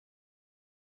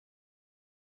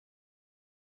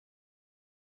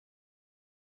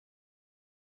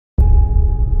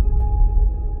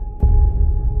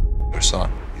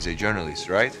He's a journalist,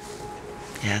 right?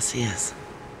 Yes, he is.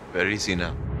 Where is he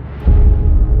now?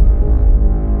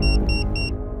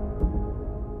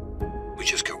 We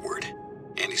just got word.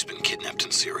 Andy's been kidnapped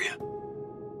in Syria.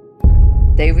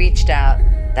 They reached out.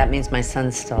 That means my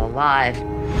son's still alive.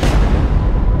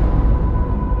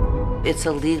 It's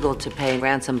illegal to pay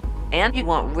ransom, and you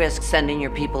won't risk sending your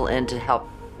people in to help.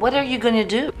 What are you going to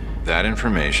do? That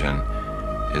information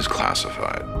is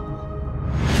classified.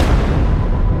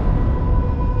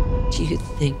 Do you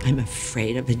think I'm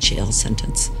afraid of a jail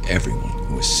sentence? Everyone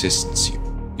who assists you,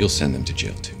 you'll send them to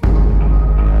jail too.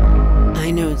 I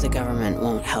know the government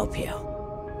won't help you,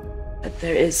 but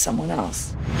there is someone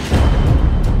else.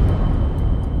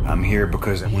 I'm here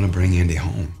because I want to bring Andy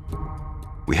home.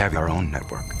 We have our own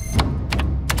network.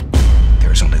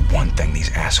 There's only one thing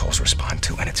these assholes respond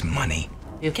to, and it's money.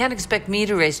 You can't expect me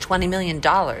to raise $20 million.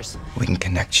 We can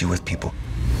connect you with people.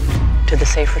 To the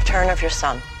safe return of your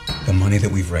son. The money that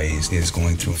we've raised is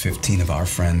going through 15 of our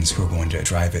friends who are going to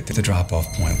drive it to the drop-off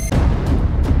point.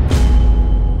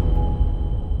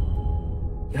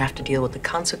 You have to deal with the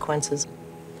consequences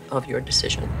of your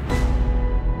decision.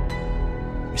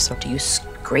 So do you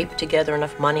scrape together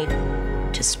enough money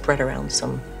to spread around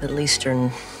some Middle Eastern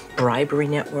bribery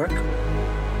network?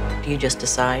 Do you just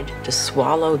decide to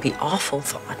swallow the awful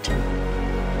thought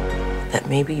that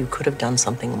maybe you could have done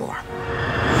something more?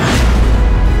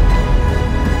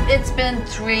 It's been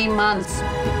 3 months.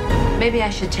 Maybe I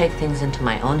should take things into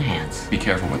my own hands. Be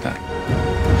careful with that.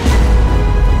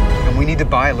 And we need to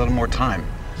buy a little more time.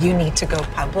 You need to go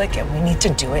public, and we need to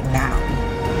do it now.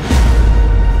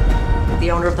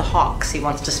 The owner of the Hawks, he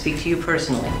wants to speak to you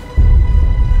personally.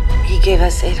 He gave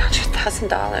us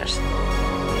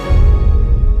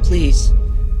 $800,000. Please,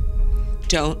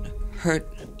 don't hurt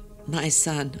my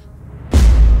son.